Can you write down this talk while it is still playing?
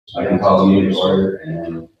I can call the meeting to order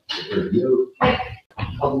and review. Yeah,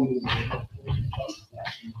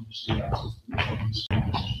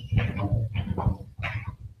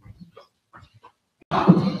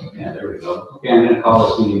 there we go. Okay, I'm going to call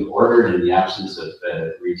this meeting to order. In the absence of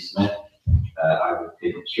Reed Smith, I would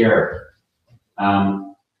take the chair.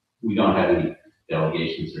 We don't have any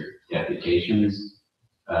delegations or deputations.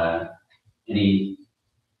 Any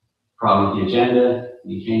problem with the agenda?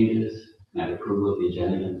 Any changes? Can I have approval of the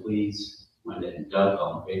agenda then, please? Linda and Doug,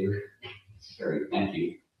 all in favor? Carried. Thank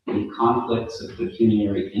you. Any conflicts of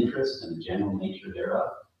pecuniary interest and the general nature thereof?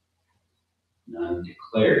 None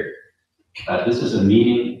declared. This is a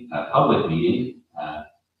meeting, a public meeting,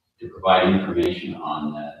 to provide information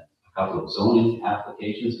on a couple of zoning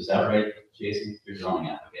applications. Is that right, Jason? Your zoning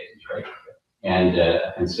applications, right? And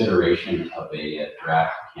a consideration of a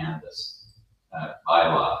draft cannabis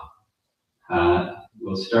bylaw.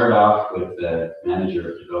 We'll start off with the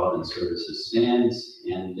Manager of Development Services stands,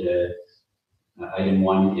 and item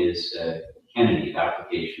 1 is Kennedy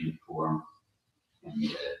application form, and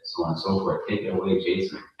so on and so forth. Take it away,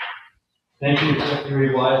 Jason. Thank you,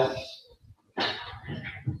 Secretary Wise.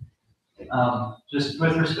 Just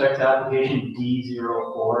with respect to application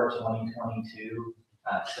D04-2022,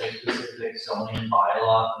 site-specific zoning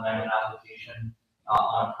bylaw amendment application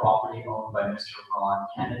on a property owned by Mr. Ron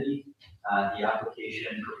Kennedy. The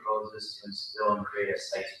application proposes to instill and create a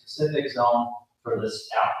site-specific zone for the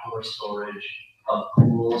outdoor storage of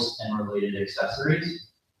pools and related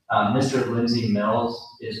accessories. Mr. Lindsay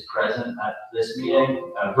Mills is present at this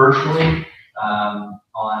meeting virtually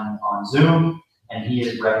on Zoom, and he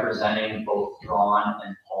is representing both Ron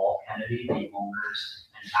and Paul Kennedy, the owners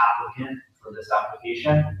and applicant for this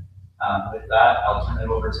application. With that, I'll turn it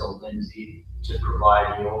over to Lindsay to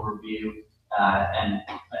provide the overview and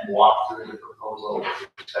walk through the proposal with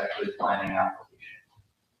respect to the planning application.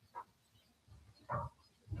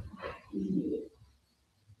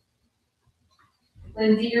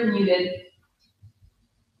 Lindsay, you're muted.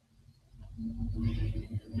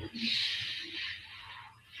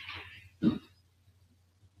 Can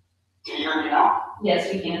you hear me now?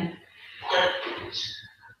 Yes, we can.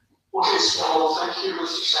 Okay, so thank you,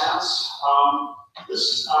 Mr. Sands. This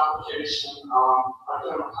is an application. I've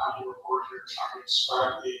done a county report here trying to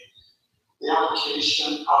describe the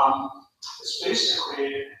application. It's basically,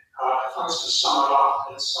 if I was to sum it up,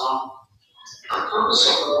 it's the purpose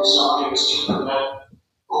of the rezoning is to permit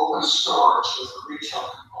open storage with a retail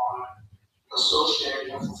component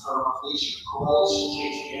associated with the firm of leisure pools,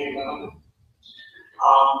 KTA Limited.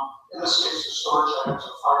 In this case, the storage items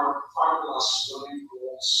are fiberglass swimming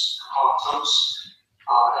pools, hot tubs,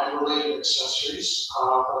 and related accessories that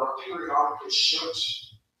are periodically shipped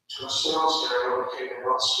to a sales area located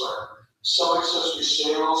elsewhere. Some accessory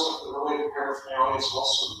sales of the related paraphernalia is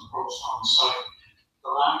also proposed on the site. The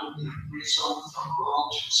land will be rezoned from rural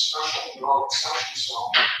to a special rural exception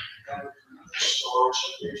zone and would permit the storage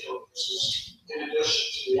of retail uses in addition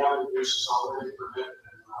to the other uses already permitted in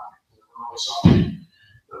the rural zone.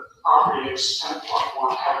 The property is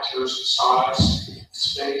 10.1 hectares in size.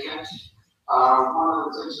 It's vacant. One of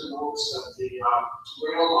the things to note is that the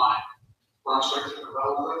rail line runs right through the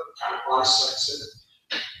middle of it, kind of bisects it.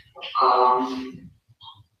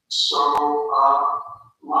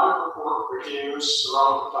 My report reviews the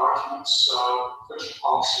relevant documents, official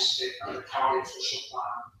policy statement, the county official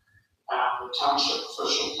plan, and the township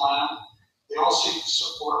official plan. They all seek to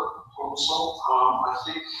support the proposal. I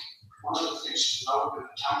think one of the things to note in the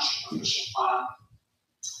township official plan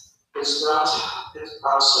is that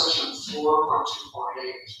section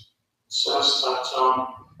 4.2.8 says that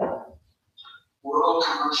rural,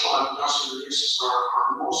 commercial, and industrial uses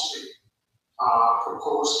are mostly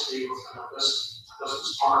proposed to be within a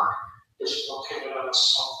business park, which is located at the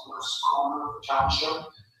southwest corner of the township.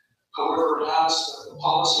 However, it adds that the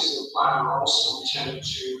policies of the plan are also intended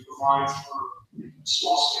to provide for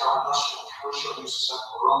small-scale industrial commercial uses in the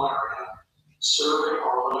rural area, serving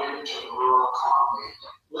or related to the rural economy. It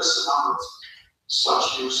lists a number of such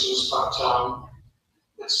uses, but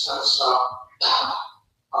it says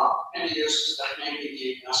any uses that may be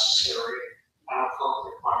deemed necessary and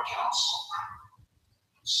appropriate by council.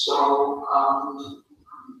 So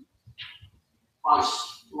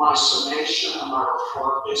my summation and my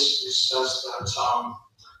report basically says that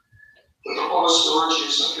the proposed storage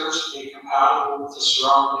use appears to be compatible with the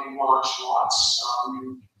surrounding large lots.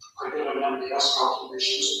 I did an MBS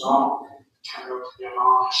calculation as well, turned out to be a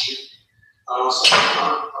non-issue. So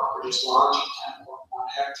the property is large at 10.1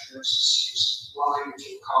 hectares. It seems willing to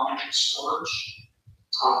accommodate storage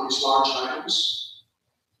of these large items.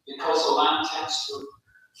 Because the land tends to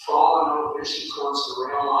fall in elevation towards the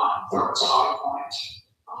rail line from its high point,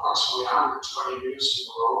 approximately 120 meters from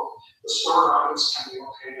the road. The stored items can be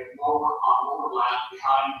located lower on lower land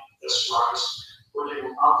behind this rise, where they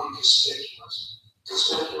will not be conspicuous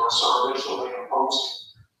or visually imposing.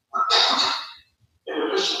 In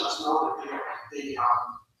addition, as noted, the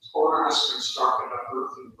owner has constructed a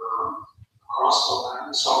earthen berm across the land.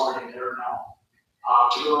 It's already there now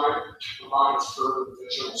to provide further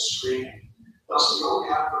visual screening. Thus, the only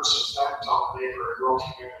adverse effect on the neighboring rural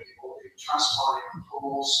community will be transporting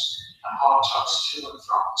pools and hot tubs to and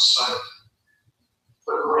from the site.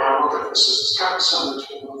 But the way I look at this is it's kind of similar to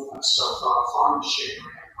the movements of farm machinery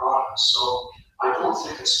and products. So I don't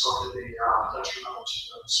think it's going to be detrimental to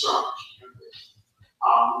the surrounding community.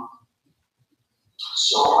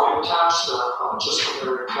 So I attached just a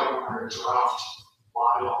very preliminary draft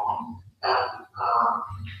bylaw. And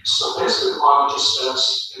so basically the bylaw just says,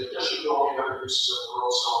 in addition to all the other uses of the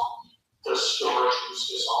rural zone, this storage use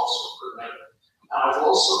is also permitted. And I've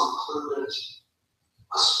also included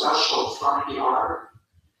a special front yard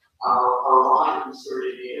of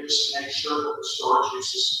 130 meters to make sure that the storage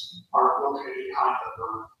uses are located behind the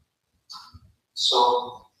berm. So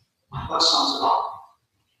that sums it up.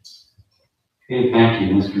 Okay, thank you,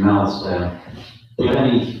 Mr. Mills. Do you have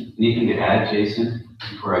anything to add, Jason,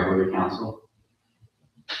 before I go to council?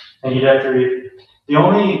 Thank you, Dr. The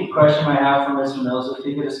only question I have for Mr. Mills, if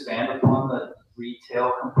he could expand upon the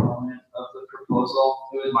retail component of the proposal.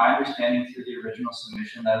 It was my understanding through the original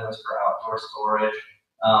submission that it was for outdoor storage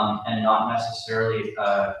and not necessarily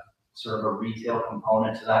sort of a retail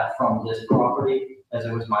component to that from this property, as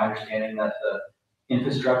it was my understanding that the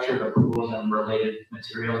infrastructure, the pools and related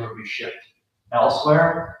materials would be shipped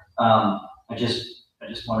elsewhere. I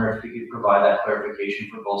just wonder if you could provide that clarification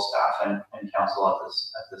for both staff and council at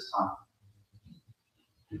this time.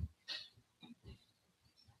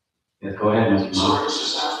 Yes, go ahead, Mr. Mills. Sorry, Mr.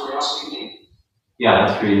 Staff, were you asking me? Yeah,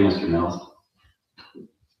 that's for you, Mr. Mills.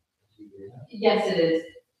 Yes, it is.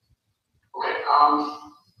 Okay,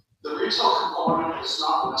 the retail component is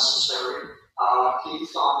not necessary. He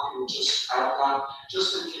thought he would just add that,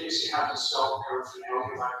 just in case he had to sell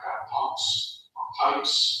paraphernalia like pumps or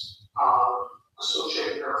pipes,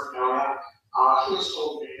 associated paraphernalia. He has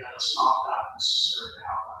told me that it's not that necessary to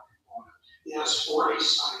have that component. He has 40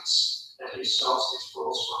 sites that he sells these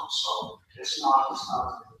pools from, so it's not a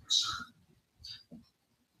concern.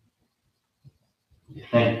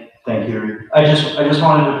 Thank you. I just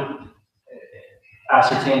wanted to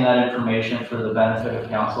ascertain that information for the benefit of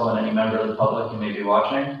council and any member of the public who may be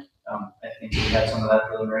watching. I think we had some of that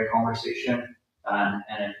preliminary conversation, and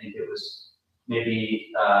I think it was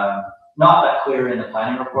maybe not that clear in the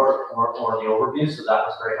planning report or the overview, so that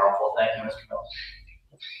was very helpful. Thank you, Mr. Mills.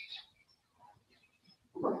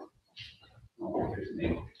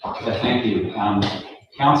 Thank you.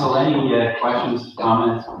 Council, any questions,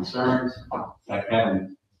 comments, concerns?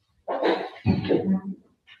 Kevin.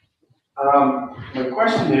 My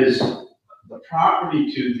question is, the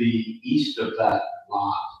property to the east of that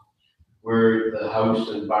lot, where the house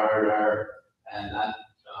and barn are, and that,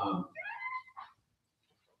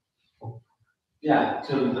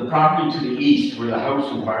 to the property to the east, where the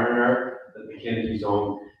house and barn are, that the Kennedy's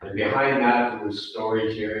own, and behind that, there was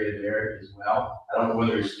storage area there as well. I don't know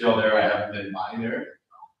whether it's still there, I haven't been by there.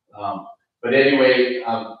 But anyway,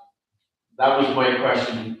 that was my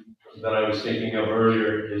question that I was thinking of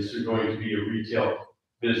earlier. Is there going to be a retail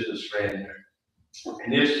business ran there?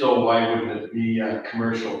 And if so, why wouldn't it be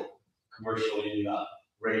commercially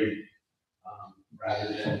rated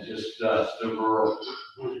rather than just the rural?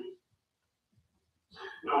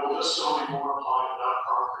 No, this will only more apply to that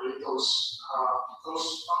property. Those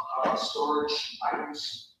storage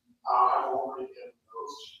items have already been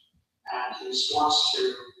moved, and he wants to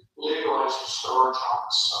legalize the storage on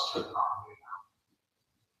the subject property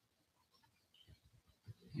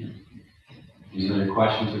now. Any other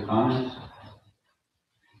questions or comments?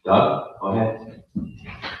 Doug, go ahead.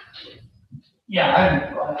 Yeah,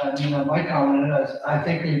 I mean, my comment is, I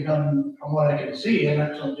think they've done, from what I can see, an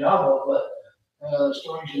excellent job of, but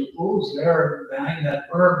storage of the pools there behind that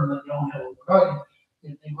berm that don't have a rug,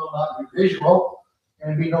 they will not be visual,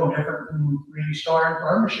 and it'd be no different than really storing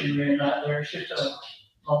farm machinery in that there. It's just a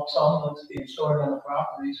lump sum that's being stored on the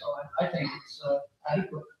property, so I think it's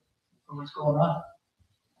adequate for what's going on.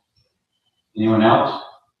 Anyone else?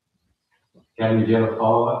 Kevin, did you have a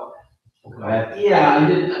follow-up? Go ahead. Yeah,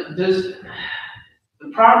 does the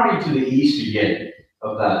property to the east again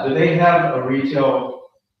of that, do they have a retail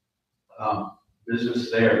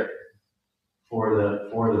business there for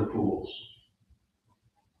the pools?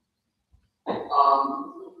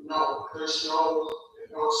 No, there's no,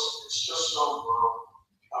 No, it's just on the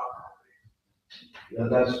road.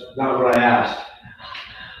 That's not what I asked.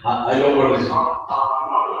 I know what it is. I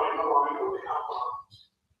know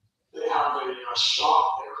they have a shop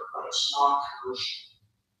there, but it's not commercial.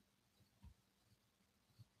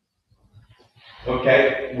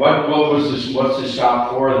 Okay, what's the shop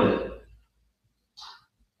for then?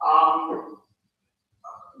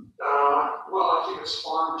 Well, I think it's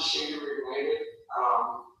farm machinery related,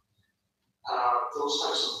 those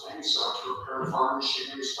types of things, to repair farm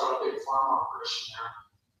machinery. It's got a big farm operation there.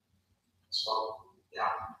 So,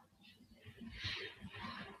 yeah.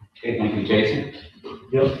 Okay, thank you, Jason.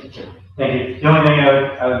 Thank you. The only thing I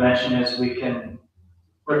would mention is we can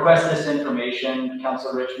request this information,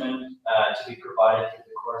 Council Richmond, to be provided through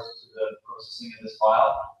the course to the processing of this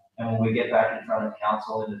file. And when we get back in front of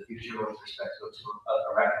council in the future with respect to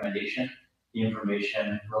a recommendation, the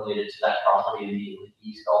information related to that property immediately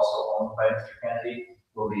east, also owned by Mr. Kennedy,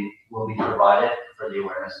 will be provided for the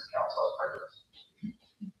awareness of council as part of this.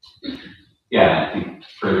 Yeah, I think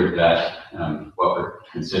further to that, what we're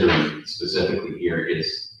considering specifically here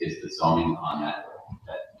is the zoning on that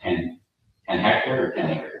 10 hectare or 10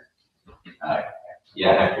 acre?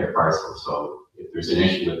 Hectare parcel. So if there's an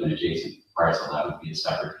issue with an adjacent parcel, that would be a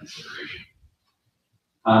separate consideration.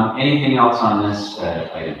 Anything else on this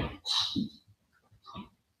item?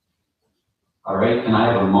 All right, can I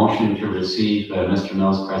have a motion to receive Mr.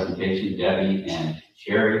 Mills' presentation? Debbie and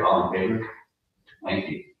Sherry, all in favor? Thank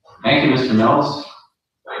you. Thank you, Mr. Mills.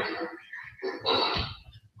 Thank you.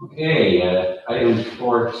 Okay, item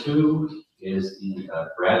 4.2 is the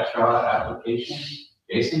Bradshaw application.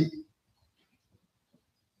 Jason?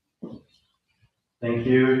 Thank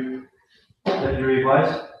you, Deputy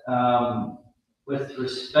Wise. With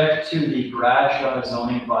respect to the Bradshaw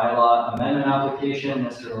zoning bylaw amendment application,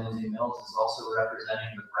 Mr. Lindsay Mills is also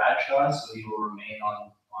representing the Bradshaws, so he will remain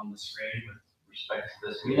on the screen with respect to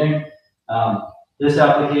this meeting. This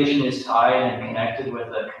application is tied and connected with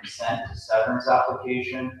a consent to severance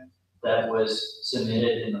application that was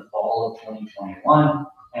submitted in the fall of 2021,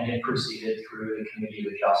 and it proceeded through the Committee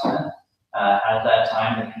of Adjustment. At that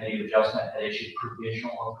time, the Committee of Adjustment had issued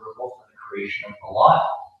provisional approval for the creation of the lot,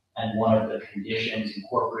 and one of the conditions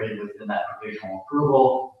incorporated within that provisional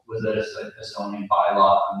approval was that a zoning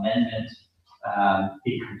bylaw amendment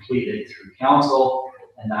be completed through council,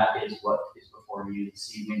 and that is what is before you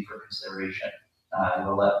this evening for consideration.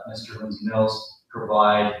 We'll let Mr. Lindsay Mills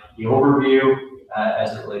provide the overview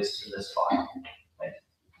as it relates to this file. Thank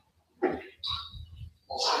you.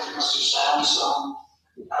 Well, thank you, Mr. Sands.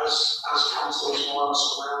 As council is more or less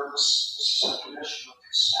aware, this is a condition of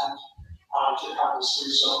consent to have this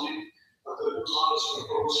rezoning, but the new lot is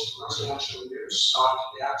proposed for residential use to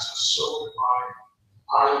be accessed solely by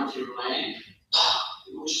I&Q Lane,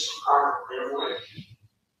 which is a private railway.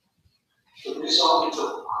 The rezoning to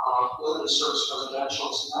limited service residential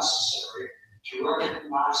is necessary to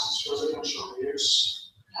recognize its residential use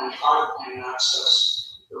and private lane access.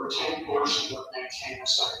 The retained portion would maintain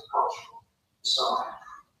its agricultural zoning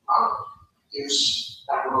use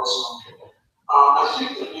that will zone. I think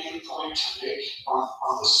the main point to make on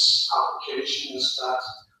this application is that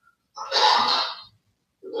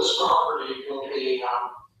this property will be on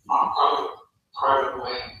private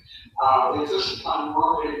lane. The official plan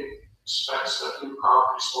normally expects that new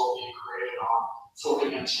properties will be created on fully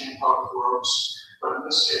maintained public roads, but in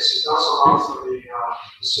this case, it does allow for the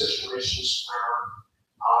situations where,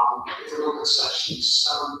 if you look at section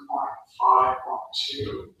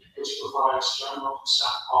 7.5.2, which provides general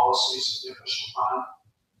consent policies of the official plan,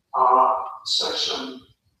 section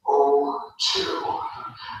 02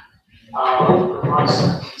 provides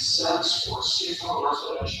that consents for seasonal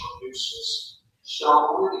residential uses shall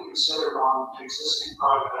only be considered on existing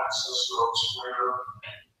private access roads where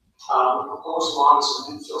the proposed lot is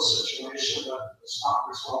an infill situation that does not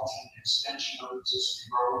result in the extension of the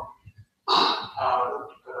existing road.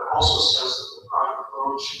 It also says that the private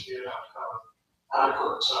road should be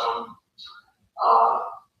adequate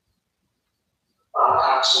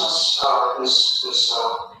access is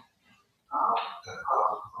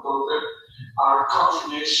appropriate. Our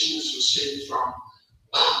confirmation is received from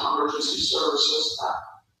emergency services that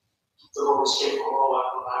the road is capable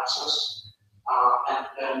of access,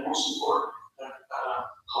 and most important, that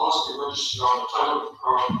cause be registered on the title of the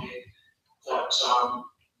property, that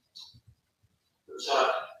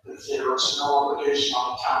there is no obligation on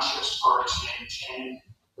the township's part to maintain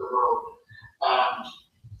the road. And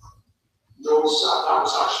those, that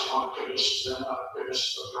was actually one of the conditions in the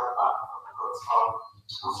conditions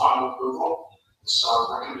of final approval. So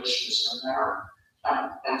recognition is in there.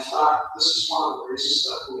 And in fact, this is one of the reasons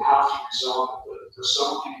that we have to rezone the the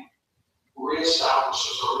zoning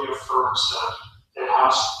reestablishes or reaffirms that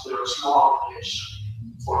there is no obligation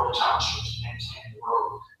for the township to maintain the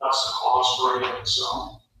road. That's the clause right in the zone,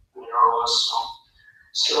 in the RLS zone.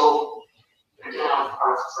 So, again,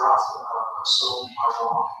 I've drafted a zoning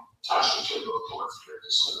bylaw attached to the report for your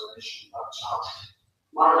consideration, but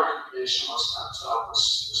my recommendation was that this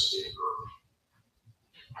be approved.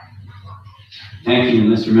 Thank you,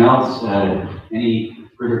 Mr. Mills. Any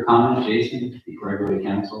further comments, Jason, before I go to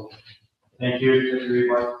council? Thank you, Mr.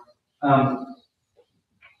 Rebar.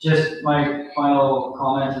 Just my final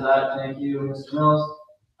comment to that, thank you, Mr. Mills.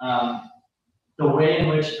 The way in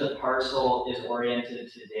which the parcel is oriented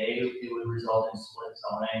today, it would result in split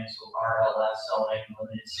zoning, so RLS zoning,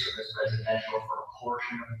 limited service residential for a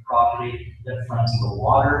portion of the property that fronts the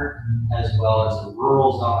water, as well as the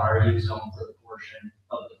rural zone, RU zone for the portion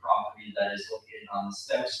of the property that is located on the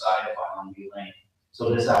south side of Island View Lane. So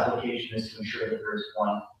this application is to ensure that there's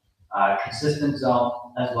one consistent zone,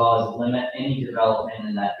 as well as limit any development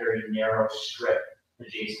in that very narrow strip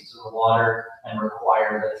adjacent to the water, and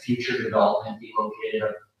require that future development be located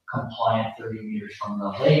a compliant 30 meters from the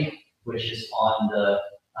lake, which is on the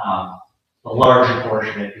larger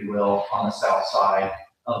portion, if you will, on the south side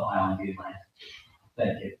of Island View Lane.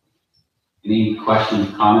 Thank you. Any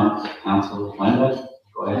questions, comments, council? Linda,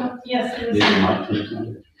 go ahead. Yes, it Leave was, your mic to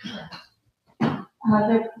the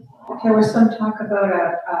there was some talk about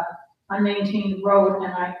a unmaintained road,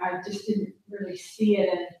 and I just didn't really see it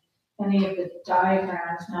in any of the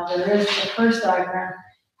diagrams. Now, there is, the first diagram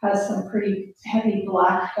has some pretty heavy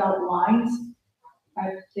black felt lines.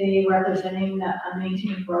 Are they representing the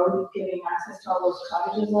unmaintained road, giving access to all those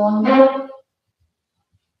cottages along there?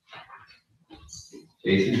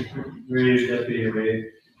 Jason? Reed, Deputy Reed.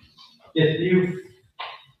 If you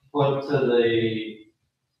flip to the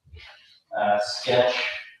sketch,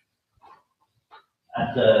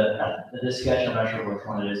 this sketch, I'm not sure which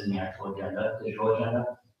one it is in the actual agenda, visual agenda.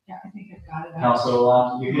 Yeah, I think I've got it.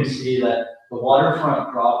 Council, you can see that the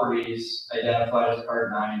waterfront properties identified as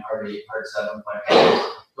part 9 and part 8, part 7, part 6.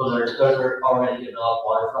 Those are already developed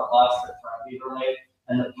waterfront lots that front Beaver Lake,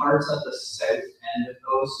 and the parts at the south end of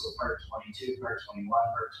those, so part 22, part 21,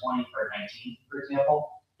 part 20, part 19, for example,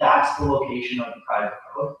 that's the location of the private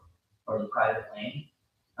road or the private lane.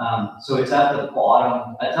 So it's at the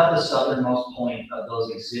bottom, it's at the southernmost point of those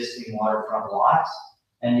existing waterfront lots,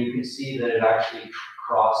 and you can see that it actually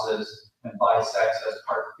crosses and bisects as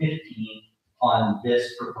part 15 on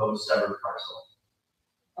this proposed severed parcel.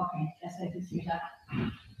 Okay, yes, I can see that.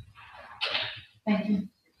 Thank you.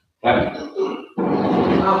 Kevin?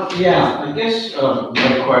 Yeah, I guess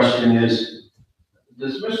my question is,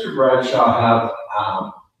 does Mr. Bradshaw have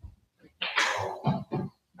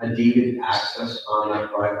a deeded access on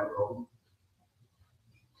that private road?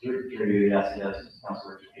 Through you, yes,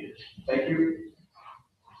 Councilor Peters. Thank you.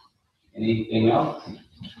 Anything else?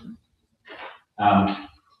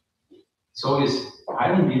 So is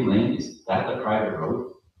Island View Lane, is that the private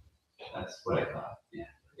road? That's what I thought, yeah.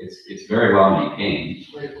 It's very well maintained.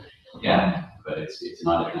 Yeah, but it's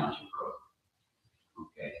not a township road.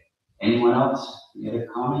 Okay. Anyone else? Any other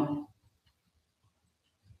comment?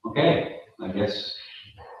 Okay, I guess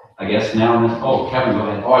now, oh, Kevin, go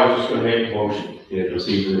ahead. Oh, I was just gonna make a motion. To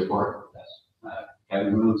receive the report. Yes.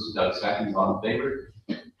 Kevin moves, Doug seconds, all in favor?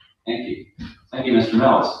 Thank you. Thank you, Mr.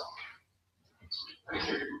 Mills. Thank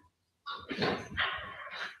you.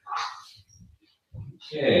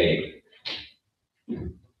 Okay.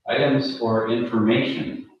 Items for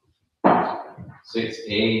information.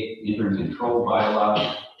 6A, interim control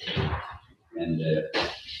bylaw and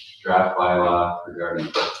draft bylaw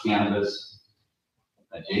regarding cannabis.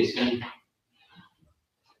 Jason?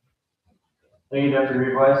 Thank you, Dr.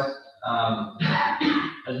 Reedwise.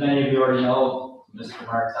 As many of you already know, Mr.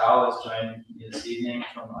 Mark Tao has joined me this evening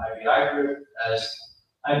from the IBI Group, as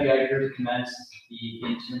IBI Group commenced the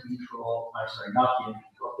interim control, I'm sorry, not the interim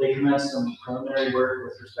control, they commenced some preliminary work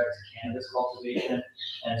with respect to cannabis cultivation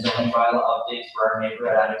and zoning bylaw updates for our neighbor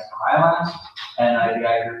at Addington Highlands. And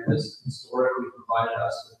IBI Group has historically provided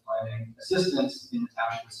us with planning assistance in the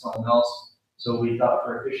township of Stone Mills. So we thought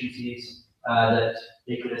for efficiencies that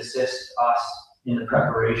they could assist us in the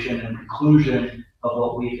preparation and conclusion of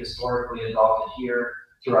what we've historically adopted here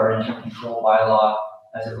through our interim control bylaw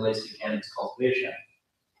as it relates to cannabis cultivation.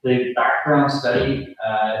 The background study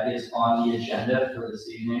is on the agenda for this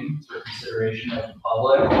evening for consideration of the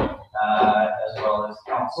public as well as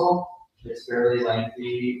council. It's fairly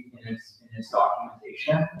lengthy in its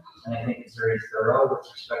documentation, and I think it's very thorough with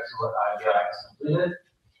respect to what IBI has completed.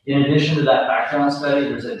 In addition to that background study,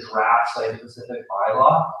 there's a draft site-specific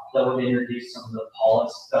bylaw that would introduce some of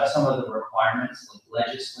the some of the requirements, like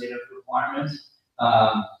legislative requirements,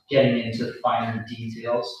 getting into finer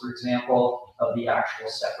details, for example, of the actual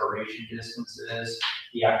separation distances,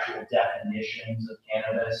 the actual definitions of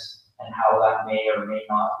cannabis, and how that may or may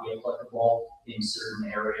not be applicable in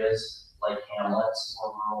certain areas like hamlets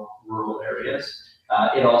or rural areas.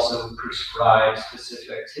 It also prescribes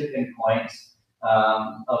specific tipping points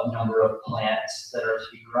of number of plants that are to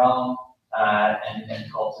be grown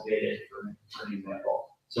and cultivated, for an example.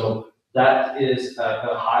 So that is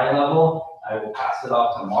a high level. I will pass it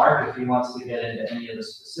off to Mark if he wants to get into any of the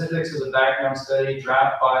specifics of the background study,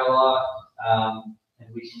 draft bylaw, and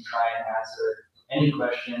we can try and answer any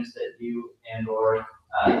questions that you and or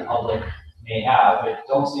the public may have. But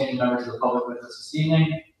don't see any members of the public with us this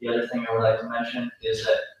evening. The other thing I would like to mention is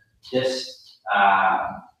that this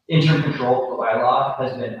interim control bylaw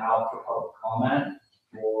has been out for public comment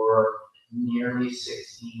for nearly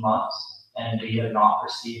 16 months, and we have not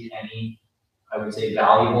received any, I would say,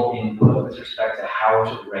 valuable input with respect to how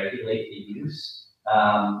to regulate the use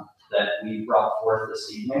that we brought forth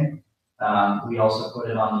this evening. We also put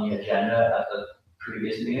it on the agenda at the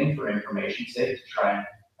previous meeting for information's sake to try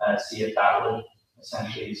and see if that would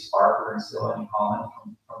essentially spark or instill any comment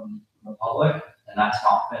from the public, and that's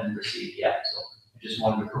not been received yet. So I just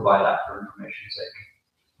wanted to provide that for information's sake.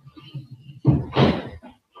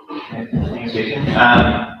 Okay, thanks, Jason.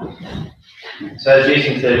 So as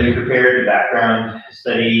Jason said, we prepared the background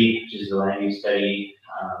study, which is the land use study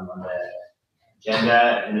on the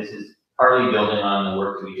agenda, and this is partly building on the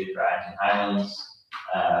work that we did for Addington Highlands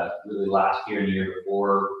really last year and the year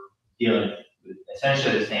before, dealing with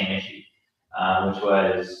essentially the same issue, which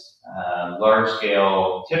was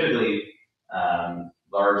large-scale, typically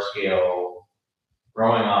large-scale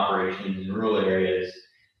growing operations in rural areas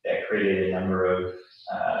that created a number of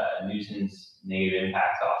nuisance negative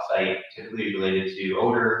impacts off-site, typically related to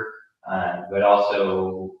odor, but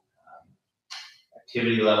also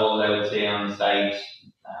activity levels, I would say, on the site,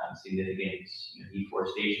 significant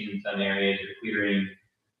deforestation in some areas or clearing,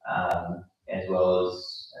 as well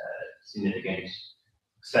as significant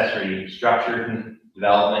accessory structure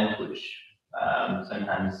development, which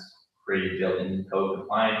sometimes created building code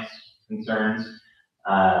compliance concerns,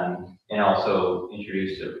 and also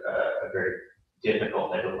introduced a very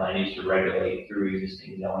difficult type of land use to regulate through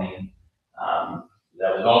existing zoning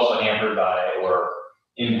that was also hampered by or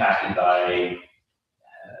impacted by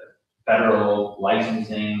federal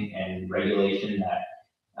licensing and regulation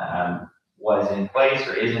that was in place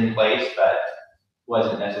or is in place, but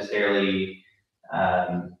wasn't necessarily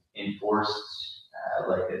enforced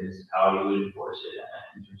like a municipality would enforce it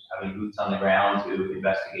in terms of having boots on the ground to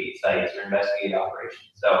investigate sites or investigate operations.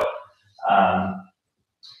 So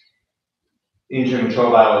the interim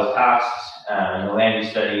control bylaw was passed, and the land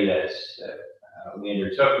use study that we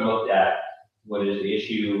undertook looked at what is the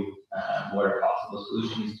issue, what are possible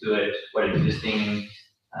solutions to it, what existing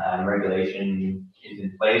regulation is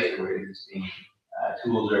in place, or what existing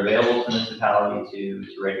tools are available to municipality to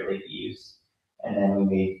regulate the use. And then we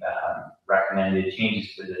made recommended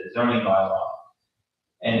changes to the zoning bylaw.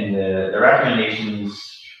 And the recommendations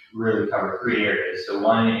really cover three areas. So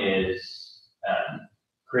one is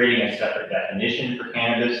creating a separate definition for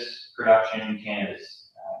cannabis production,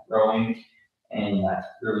 cannabis growing, and that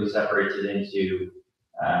really separates it into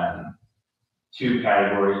two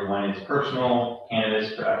categories. One is personal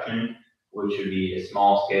cannabis production, which would be a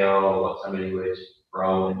small scale, what somebody would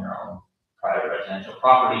grow in their own private residential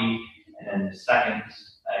property. And then the second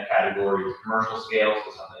category is commercial scale,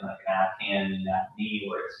 so something like an Afghan and Afghan,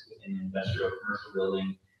 where it's within an industrial commercial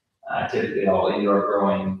building, typically all indoor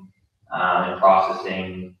growing and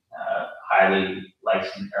processing, highly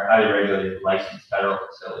licensed or highly regulated licensed federal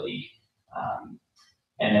facility.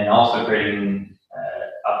 And then also creating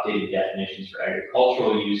updated definitions for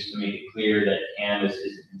agricultural use to make it clear that cannabis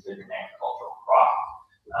isn't considered an agricultural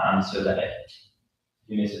crop, so that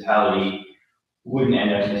municipality wouldn't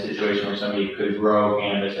end up in a situation where somebody could grow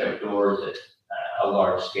cannabis outdoors at a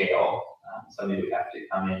large scale. Somebody would have to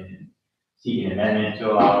come in and seek an amendment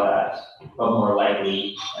to allow that, but more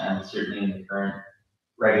likely, and certainly in the current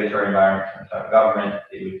regulatory environment from the federal government,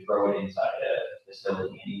 they would throw it inside a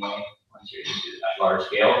facility anyway, once you're into that large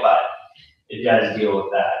scale, but it does deal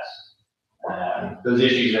with that. Those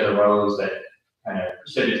issues that arose that kind of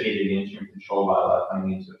precipitated the interim control bylaw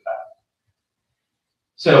coming into effect.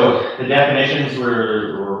 So the definitions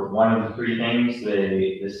were one of the three things.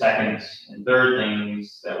 The second and third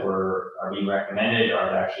things that are being recommended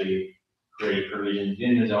are to actually create provisions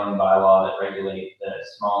in the zoning bylaw that regulate the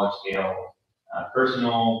smaller scale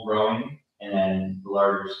personal growing, and then the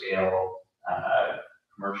larger scale,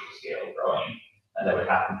 commercial scale growing that would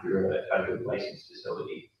happen through a federally licensed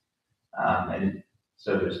facility. And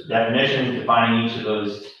so there's definitions defining each of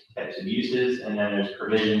those types of uses, and then there's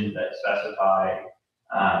provisions that specify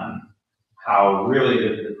how really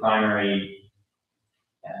the primary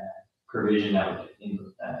provision that would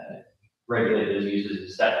regulate those uses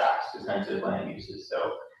is setbacks to sensitive land uses.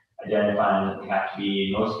 So identifying that they have to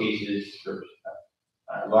be, in most cases, for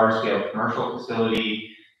a large-scale commercial facility,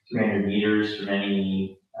 300 meters from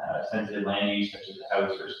any sensitive land use, such as a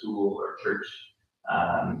house or school or church.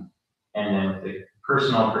 And then with the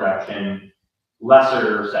personal production,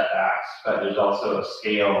 lesser setbacks, but there's also a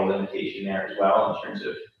scale limitation there as well in terms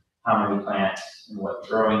of how many plants and what the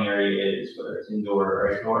growing area is, whether it's indoor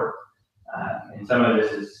or outdoor. And some of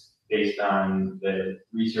this is based on the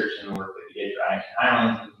research and work that we did for Addington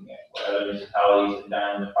Highlands, looking at what other municipalities have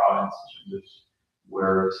done in the province in terms of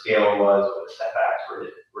where the scale was, what the setbacks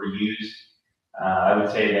were used. I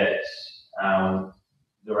would say that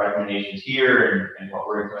the recommendations here and what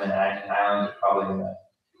we're implementing in Addington Highlands are probably in the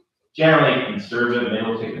generally conservative,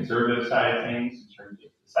 middle to conservative side of things in terms of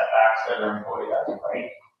the setbacks that are employed as of right.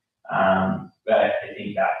 But I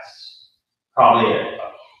think that's probably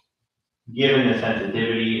given the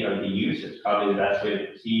sensitivity of the use, it's probably the best way to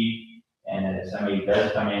proceed. And if somebody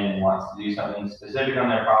does come in and wants to do something specific on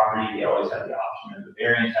their property, they always have the option of a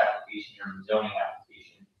variance application or a zoning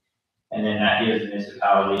application. And then that gives the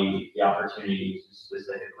municipality the opportunity to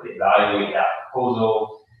specifically evaluate that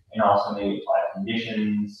proposal and also maybe apply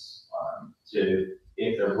conditions to,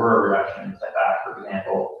 if there were a reduction in setback, for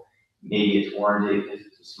example, maybe it's warranted because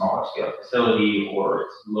it's a smaller scale facility or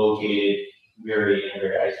it's located in a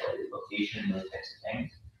very isolated location, those types of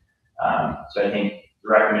things. So I think the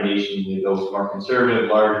recommendation to go with more conservative,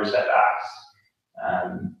 larger setbacks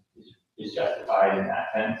is justified in that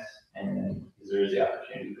sense, and then there is the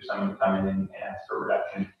opportunity for someone to come in and ask for a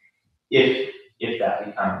reduction if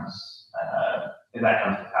that comes to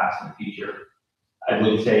pass in the future. I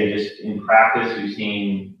would say just in practice, we've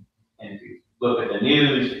seen, and if you look at the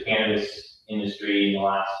news, the cannabis industry in the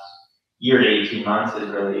last year to 18 months has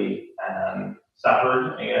really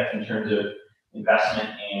suffered, I guess, in terms of investment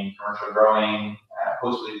in commercial growing.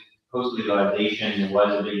 Post-legalization, there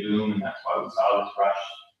was a big boom, and that's why we saw this rush,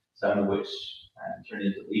 some of which turned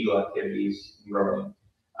into legal activities in growing.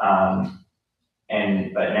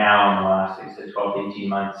 But now in the last, like I said, 12 to 18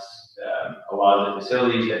 months, a lot of the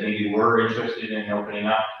facilities that maybe were interested in opening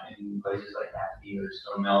up in places like McAfee or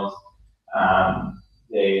Stone Mills,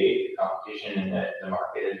 the competition and the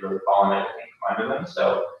market has really fallen out, I think, from under them.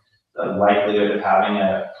 So the likelihood of having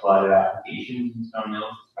a flood of applications in Stone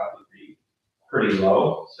Mills is probably pretty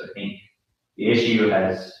low. So I think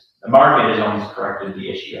the market has almost corrected the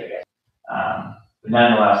issue, I guess. But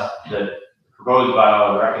nonetheless, the proposed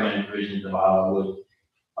bylaw, the recommended provisions of the bylaw would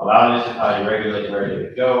allow the municipality to regulate where they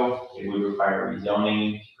would go. It would require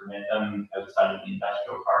rezoning to permit them outside of the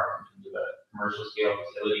industrial park in terms of a commercial scale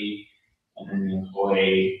facility, and then the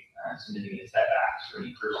employee significant setbacks for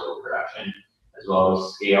any personal production, as well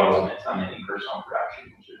as scale limits on any personal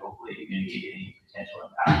production, which would hopefully mitigate any potential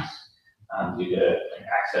impacts due to an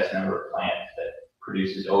excess number of plants that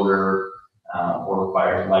produces odor or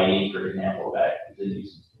requires lighting, for example, that is a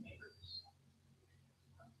nuisance to neighbors.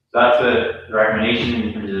 So that's the recommendation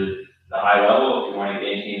in terms of the high level. If you want to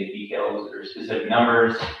get into any details or specific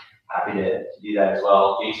numbers, happy to do that as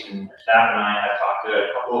well. Jason, our staff, and I have talked to a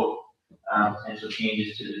couple potential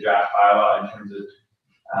changes to the draft bylaw in terms of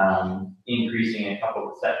increasing a couple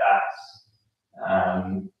of setbacks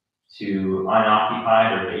to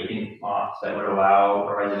unoccupied or vacant lots that would allow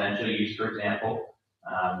a residential use, for example,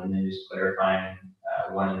 and then just clarifying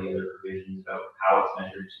one of the other provisions about how it's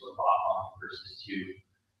measured to a lot line versus to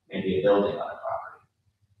maybe a building on a property.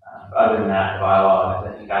 Other than that, the bylaw,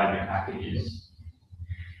 I think, government package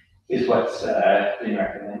is what's been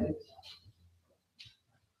recommended.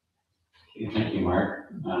 Okay, thank you,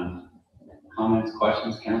 Mark. Comments,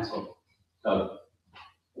 questions, council? Doug?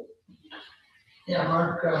 Yeah,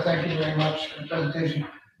 Mark, thank you very much for the presentation.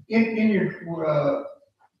 In your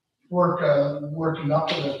working up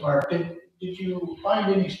to this, Mark, did you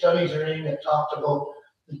find any studies or anything that talked about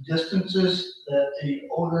the distances that the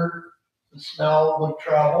odor, the smell would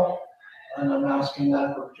travel? And I'm asking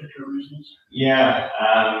that for particular reasons. Yeah,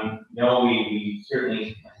 no, we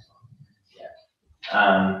certainly,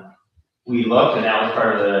 we looked, and that was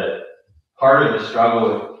part of the struggle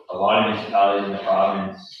with a lot of municipalities in the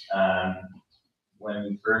province. When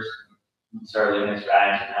we first started looking at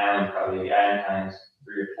Addington Highlands, probably Addington Highlands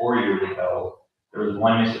 3 or 4 years ago, there was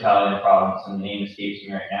one municipality in the province, and the name escapes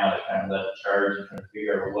me right now, that kind of led the charge and trying to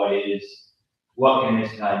figure out what can a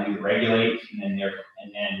municipality do to regulate, and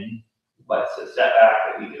then what's a setback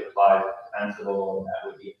that we could apply that's defensible and that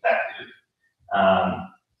would be effective.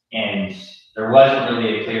 And there wasn't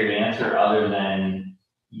really a clear answer other than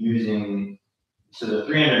using, so the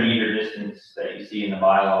 300-meter distance that you see in the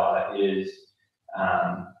bylaw is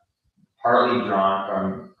partly drawn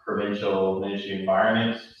from provincial Ministry of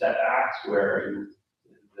Environment setbacks, where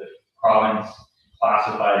the province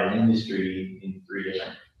classified an industry in three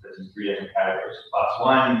different categories. Class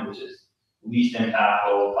 1, which is least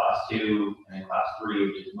impactful, Class 2, and then Class 3,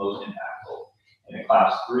 which is most impactful. And the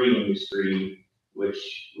Class 3 industry,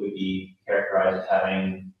 which would be characterized as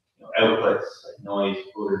having outputs like noise,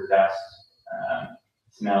 odor, dust,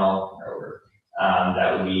 smell, or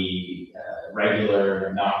that would be regular,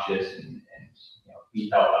 obnoxious, and be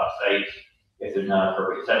felt off-site if there's not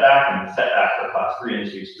appropriate setback. And the setback for Class 3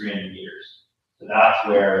 industry is 300 meters. So that's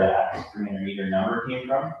where that 300-meter number came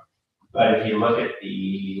from. But if you look at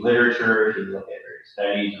the literature, if you look at various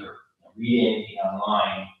studies, or read anything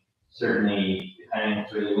online, certainly depending on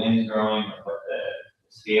where the wind's growing or what the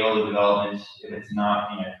scale of development, if it's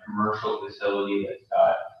not in a commercial facility that's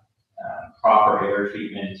got proper air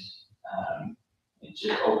treatment, it's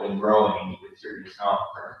just open growing, you could certainly smell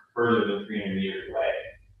further than 300 meters away.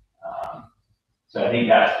 So I think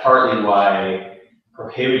that's partly why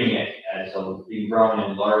prohibiting it as being grown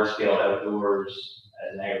in large scale outdoors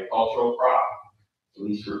as an agricultural crop at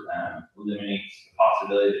least eliminates the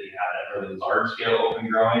possibility that you have that really large scale open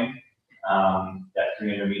growing that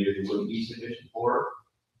 300 meters wouldn't be sufficient for.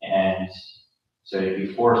 And so if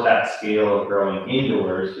you force that scale of growing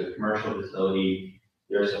indoors to a commercial facility,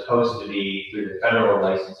 they're supposed to be, through the federal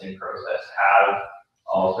licensing process, have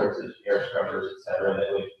all sorts of air scrubbers, et cetera,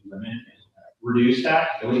 that would limit and reduce that.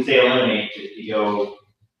 I wouldn't say eliminate, if you go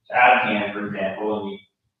to Abcan, for example, and you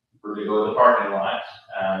were to go to the parking lot,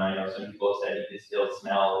 I know some people have said you could still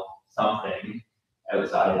smell something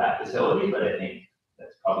outside of that facility, but I think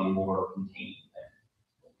that's probably more contained.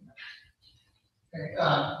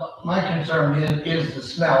 My concern is the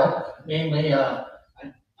smell, mainly,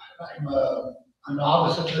 I'm a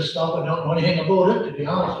novice at this stuff, I don't know anything about it, to be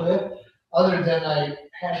honest with you, other than I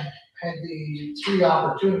had the 3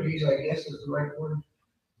 opportunities, I guess is the right word,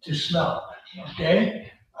 to smell,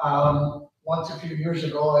 okay? Once a few years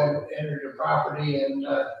ago, I entered a property, and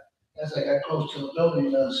as I got close to the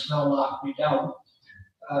building, the smell knocked me down,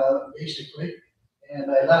 basically,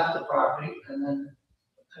 and I left the property. And then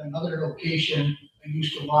another location, I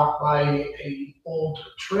used to walk by a old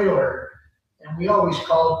trailer, and we always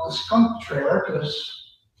called it the skunk trailer because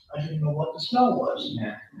I didn't know what the smell was.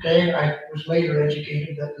 Yeah. Okay, I was later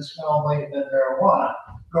educated that the smell might have been marijuana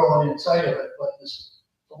growing inside of it,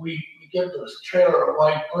 but we give the trailer a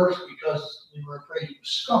wide berth because we were afraid of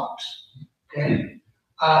skunks. Okay,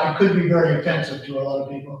 it could be very offensive to a lot of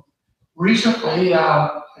people. Recently,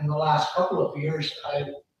 in the last couple of years, I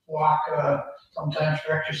walk sometimes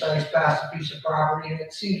for exercise past a piece of property, and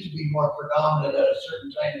it seems to be more predominant at a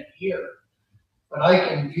certain time of the year. But I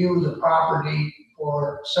can view the property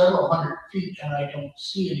for several hundred feet and I don't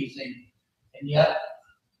see anything. And yet,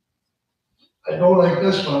 I go like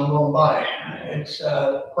this when I'm going by. It's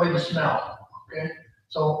quite a smell, okay?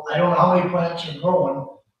 So I don't know how many plants are growing,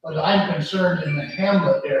 but I'm concerned in the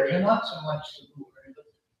hamlet area, not so much the blue area, but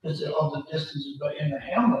because of the distances, but in the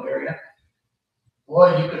hamlet area,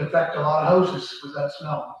 boy, you could affect a lot of houses with that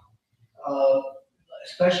smell.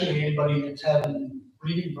 Especially anybody that's having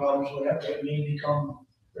breathing problems, whatever, it may become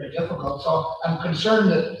very difficult. So I'm concerned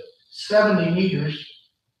that 70 meters,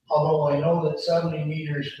 although I know that 70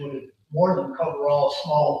 meters would more than cover all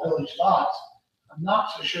small village lots, I'm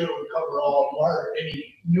not so sure it would cover all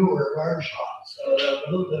any newer large lots. So there's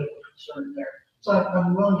a little bit of a concern there. So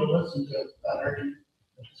I'm willing to listen to that argument,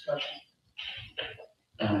 discussion.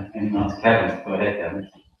 Anyone else? Kevin, go ahead, Kevin.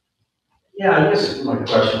 Yeah, I guess my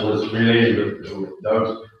question was related to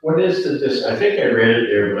Doug's. What is the distance? I think I read it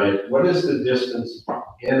there, but what is the distance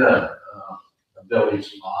in a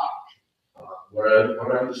village lot? What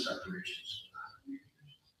are the separations?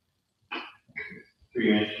 Through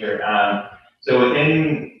you, Mr. Chair. So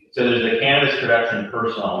there's the cannabis production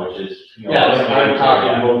personal, which is I'm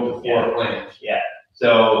talking about the 4 plants. Yeah.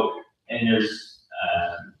 So and there's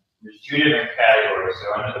 2 different categories.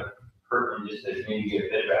 So under the pertinent, just to maybe give a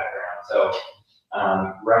bit of background. So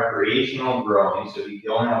recreational growing. So if you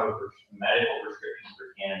don't have a medical prescription for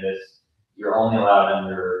cannabis, you're only allowed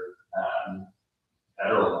under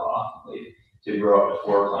federal law to grow up to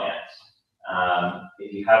 4 plants.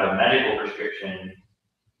 If you have a medical prescription,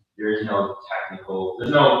 there is no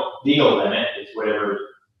there's no legal limit. It's whatever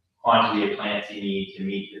quantity of plants you need to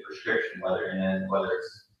meet the prescription, whether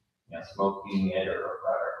it's smoking it or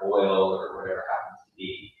oil or whatever happens to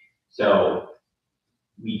be. So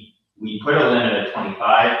we put a limit of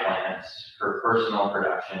 25 plants for personal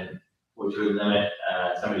production, which would limit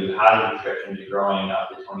somebody who has a prescription to growing up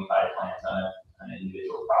to 25 plants on an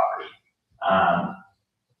individual property.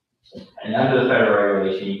 And under the federal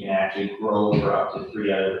regulation, you can actually grow for up to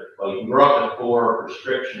you can grow up to 4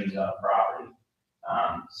 prescriptions on a property.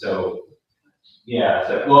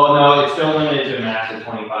 Well, no, it's still limited to a max of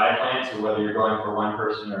 25 plants, so whether you're growing for 1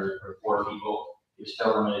 person or 4 people, you're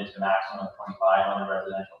still limited to a maximum of 25 on a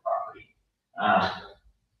residential property.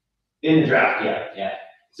 In the draft, yeah.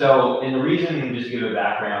 So, and the reason, just to give a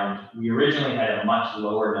background, we originally had a much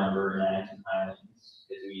lower number in Addington Highlands,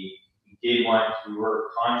 because we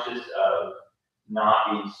were conscious of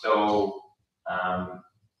not being so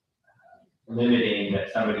limiting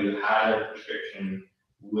that somebody who had a prescription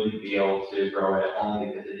wouldn't be able to grow it at home,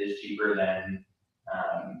 because it is cheaper than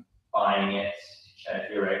buying it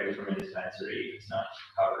theoretically from a dispensary. It's not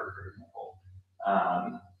covered, for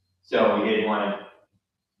example. So we did want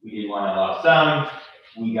to allow some.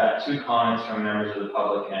 We got 2 comments from members of the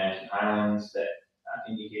public in Addington Highlands that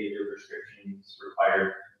indicated their prescriptions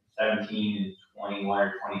required 17 and 21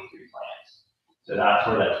 or 23 plants. So that's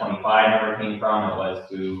where that 25 number came from. It was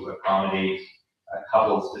to accommodate a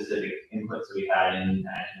couple of specific inputs that we had in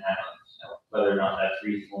Addington Highlands. Whether or not that's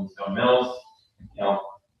reasonable in Stone Mills,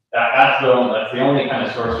 that's the only kind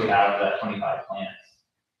of source we have for that 25 plants.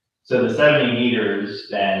 So the 70 meters,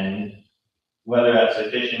 then, whether that's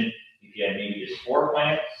sufficient, if you had maybe just 4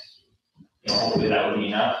 plants, hopefully that would be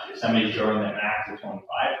enough. If somebody's growing that max of 25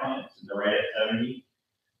 plants and they're right at 70,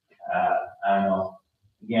 I don't know.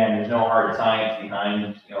 Again, there's no hard science behind,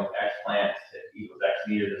 X plants equals X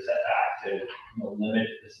meters of setback to limit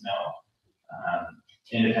the smell.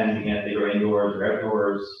 And depends again if they grow indoors or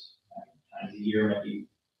outdoors. Times a year might be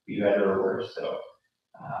better or worse. So,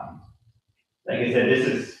 like I said, this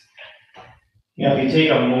is, if you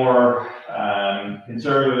take a more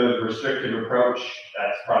conservative, restrictive approach,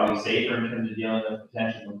 that's probably safer in terms of dealing with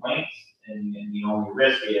potential complaints. And the only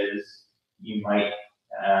risk is you might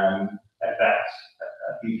affect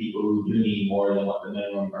a few people who do need more than what the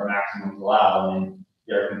minimum or maximum is allowed, and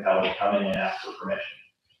they're compelled to come in and ask for permission.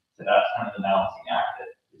 So that's kind of the balancing act that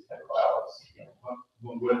these type of bylaws.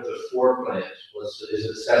 With the 4 plants, is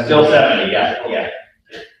it 70? Still 70, yeah.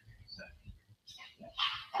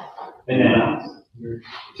 And then,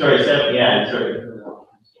 sorry.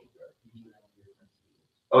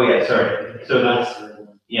 Oh yeah, sorry. So that's,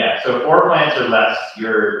 so 4 plants or less,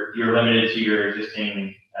 you're limited to your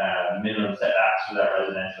existing minimum setbacks for that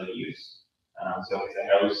residential use. So if it's a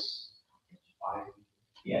house,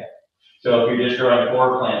 so if you're just growing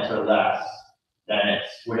 4 plants or less, then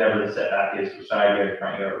it's whatever the setback is for side yard,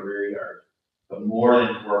 front yard, rear yard. But more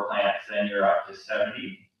than 4 plants, then you're up to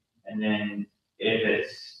 70. And then if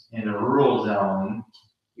it's in the rural zone,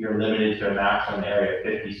 you're limited to a maximum area of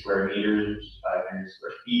 50 square meters, 500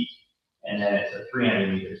 square feet, and then it's a 300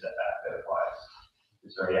 meter setback that applies.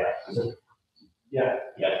 So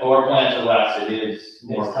 4 plants or less, it is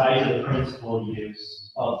more. It's tied to the principal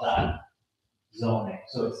use of that zoning,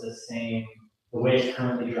 so it's the same, the way it's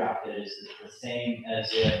currently drafted is the same as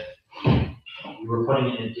if you were putting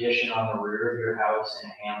an addition on the rear of your house in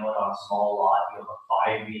a hamlet on a small lot. You have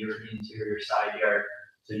a 5 meter interior side yard,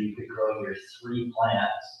 so you could grow your 3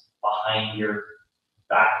 plants behind your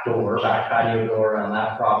back patio door on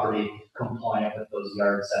that property, compliant with those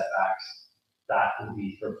yard setbacks. That would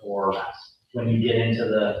be for 4 less. When you get into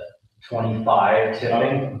the 25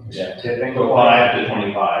 tipping. So 5 to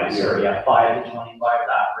 25. 5 to 25,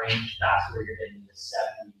 that range, that's where you're getting the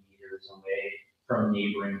 70 meters away from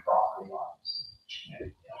neighboring property lines.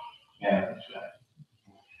 Yeah, that's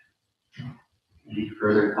right. Any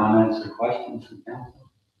further comments or questions from council?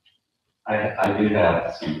 I do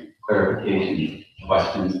have some clarification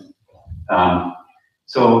questions.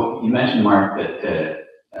 So you mentioned, Mark, that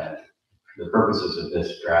for the purposes of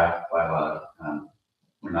this draft bylaw,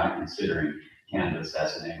 we're not considering cannabis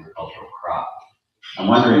as an agricultural crop. I'm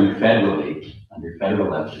wondering federally, under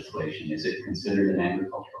federal legislation, is it considered an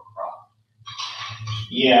agricultural crop?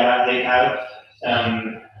 Yeah, they have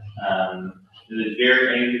some, there's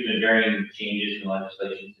been varying changes in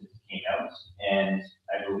legislation since it came out, and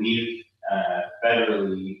I believe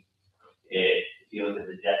federally, if you look at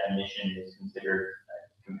the definition, is considered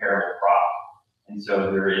a comparable crop, and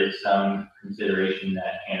so there is some consideration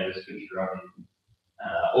that cannabis could be grown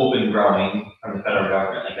open growing from the federal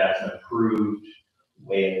government, like that's an approved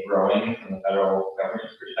way of growing from the federal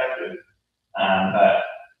government's perspective. But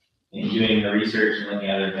in doing the research and looking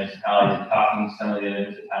at other municipalities and talking to some of the other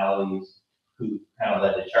municipalities who kind of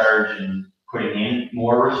led the charge in putting in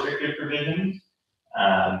more restrictive provisions,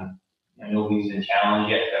 nobody's been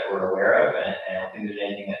challenged yet that we're aware of, and I don't think there's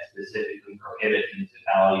anything that specifically prohibits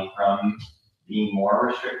municipality from being more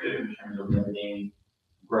restrictive in terms of limiting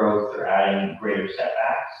growth or adding greater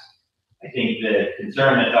setbacks. I think the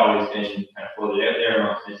concern that's always been kind of floated out there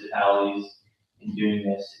amongst municipalities in doing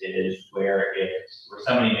this is where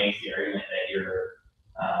somebody makes the argument that you're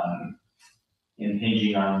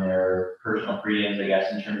impinging on their personal freedoms, I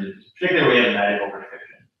guess, in terms of, particularly we have a medical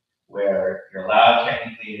prescription, where you're allowed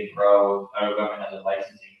technically to grow, the federal government has a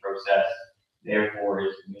licensing process, therefore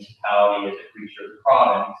as the municipality, as a creature of the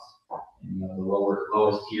province, and, the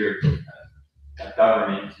lowest tier of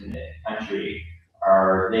government in the country,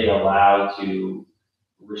 are they allowed to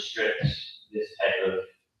restrict this type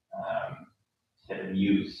of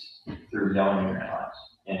use through zoning or not?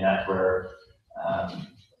 And that's where,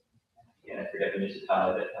 I forget the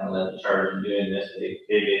municipality that kind of led the charge in doing this. They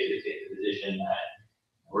basically take the position that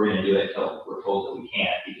we're going to do it until we're told that we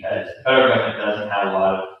can't, because the federal government doesn't have a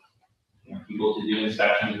lot of people to do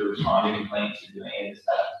inspections or respond to complaints or do any of this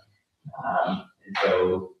stuff. And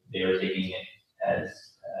so they were taking it as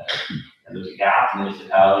there's a gap. The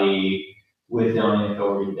municipality with zoning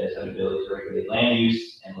authority does have the ability to regulate land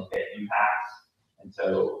use and look at impacts. And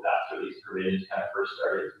so that's where these provisions kind of first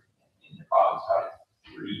started in the province probably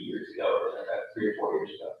 3 years ago, or about 3 or 4 years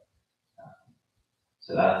ago.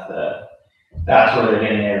 So that's where they're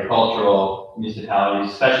getting agricultural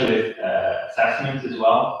municipalities, especially with assessments as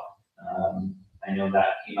well. I know that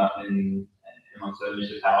came up amongst other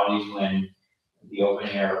municipalities when the open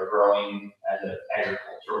air growing as an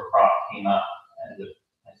agricultural crop came up as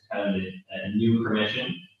kind of a new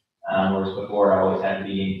permission, whereas before it always had to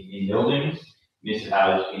be in buildings.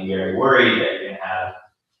 Municipalities being very worried that you're going to have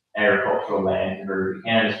agricultural land for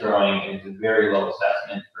cannabis growing, and it's a very low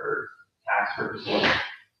assessment for tax purposes.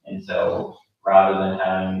 And so rather than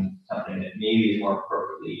having something that maybe is more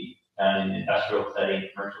appropriately done in an industrial setting,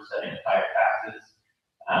 commercial setting with higher taxes,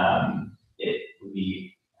 it would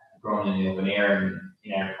be grown in the open air and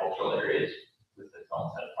in agricultural areas with its own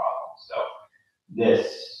set of problems. So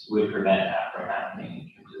this would prevent that from happening in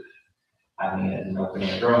terms of having it as an open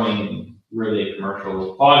air growing and really a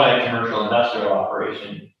commercial, quasi-commercial industrial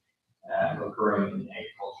operation occurring in an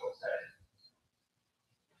agricultural setting.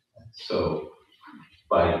 So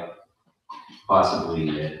by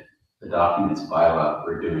possibly adopting this bylaw,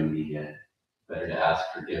 we're doing the better to ask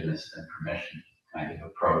forgiveness than permission kind of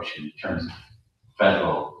approach in terms of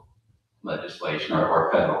federal legislation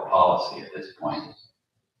or federal policy at this point.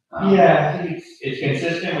 Yeah, I think it's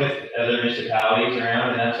consistent with other municipalities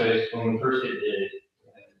around, and that's what when we first did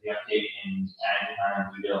the update in ag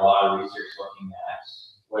time, we did a lot of research looking at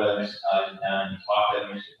what other municipalities have done and talked to other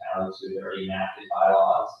municipalities who had already enacted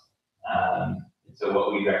bylaws. And so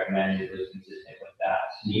what we recommended was consistent with that.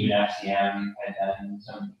 And even FCM had done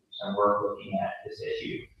some work looking at this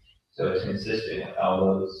issue. So it's consistent with all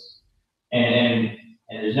those. And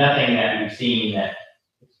there's nothing that we've seen that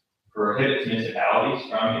prohibits municipalities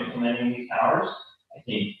from implementing these powers. I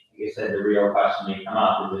think, like I said, the real question may come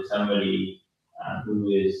up is if somebody who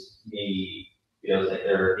is maybe feels like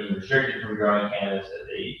they're being restricted from growing cannabis, that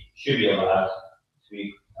they should be allowed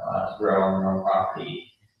to grow on their own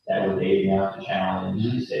property, that would they be able to challenge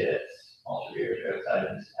to say that all beers are outside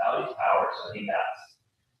the municipality's power. So I think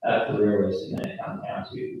that's the real risk, and then it comes down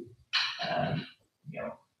to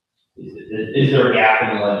is there a gap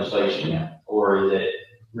in the legislation, or is it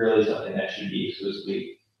really something that should be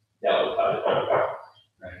exclusively dealt with by the federal government?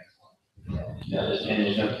 Right.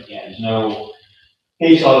 There's no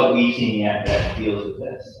case law that we've seen yet that deals with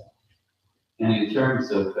this. And in terms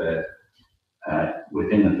of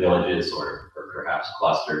within the villages or perhaps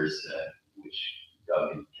clusters, which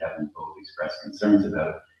Doug and Kevin both expressed concerns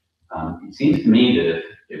about, it seems to me that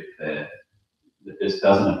if this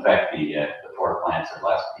doesn't affect the 4 plants or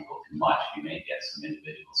less people too much, you may get some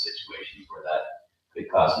individual situations where that could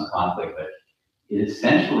cause some conflict, but it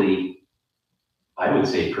essentially, I would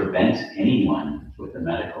say, prevents anyone with a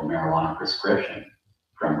medical marijuana prescription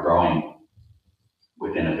from growing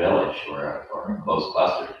within a village or a close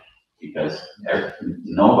cluster, because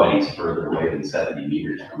nobody's further away than 70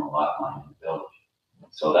 meters from a lot line in the village.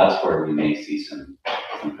 So that's where we may see some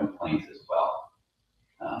complaints as well.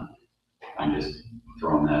 I'm just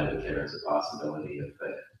throwing that out there as a possibility of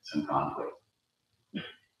some conflict.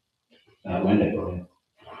 Wendy, go ahead.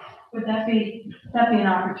 Would that be an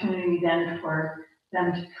opportunity then for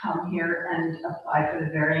them to come here and apply for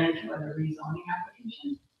the variant or the rezoning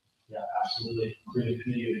application? Yeah, absolutely. Through the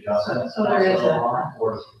community adjustment. So there is also a- on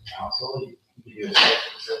board of council, you can do a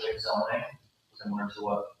site-specific zoning, similar to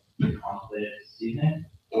what we contemplated this evening,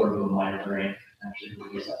 or do a minor variant, actually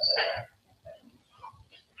reduce that setback.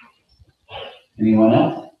 Anyone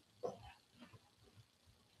else?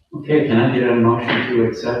 Okay, can I get a motion to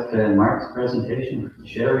accept Mark's presentation,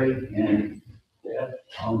 Sherry and Deb,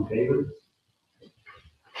 all in favor?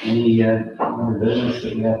 Any more business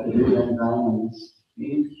that we have to do then, Brian, on this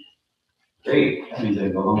meeting? Great, that means I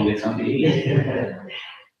go home and get something to eat.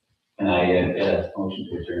 Can I get a motion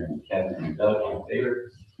to adjourn? Kevin and Doug, all in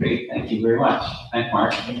favor? Great, thank you very much. Thanks,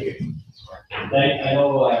 Mark. Thank you. I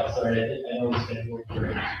know, sorry, I know we said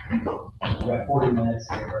we're about 40 minutes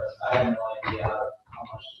here, but I have no idea how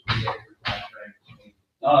much we get for time frame.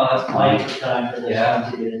 Oh, that's Plenty fine. of time for this Yeah.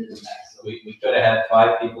 one to get into the next. We could have had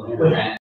 5 people here.